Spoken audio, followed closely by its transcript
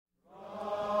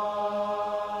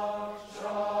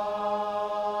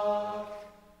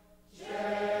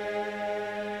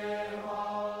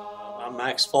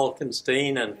Max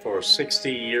Falkenstien, and for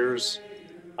 60 years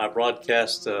I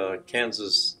broadcast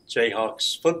Kansas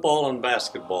Jayhawks football and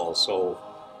basketball. So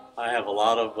I have a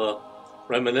lot of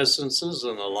reminiscences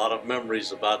and a lot of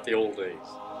memories about the old days.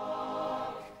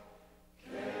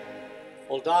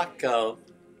 Well, Doc, of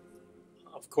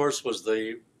course, was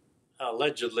the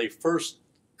allegedly first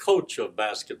coach of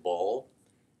basketball.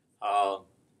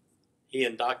 He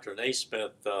and Dr.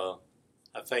 Naismith,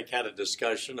 I think, had a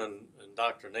discussion, and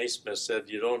Dr. Naismith said,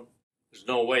 there's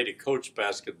no way to coach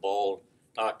basketball,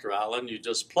 Dr. Allen, you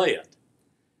just play it.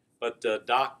 But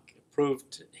Doc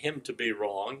proved him to be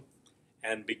wrong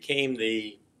and became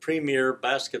the premier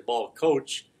basketball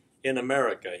coach in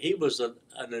America. He was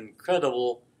an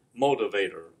incredible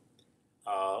motivator.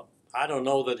 I don't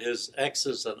know that his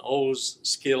X's and O's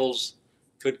skills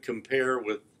could compare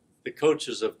with the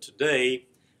coaches of today,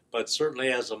 but certainly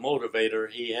as a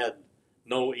motivator, he had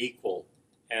no equal.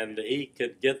 And he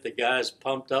could get the guys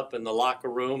pumped up in the locker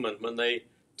room, and when they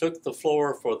took the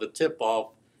floor for the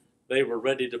tip-off, they were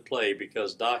ready to play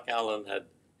because Doc Allen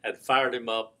had fired him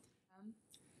up.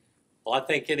 Well, I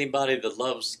think anybody that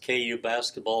loves KU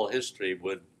basketball history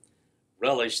would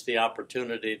relish the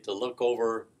opportunity to look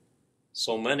over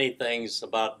so many things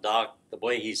about Doc, the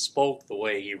way he spoke, the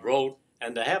way he wrote,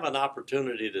 and to have an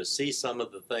opportunity to see some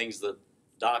of the things that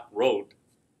Doc wrote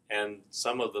and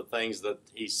some of the things that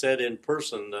he said in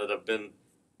person that have been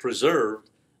preserved,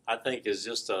 I think is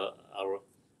just a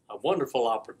wonderful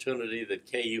opportunity that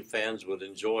KU fans would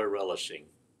enjoy relishing.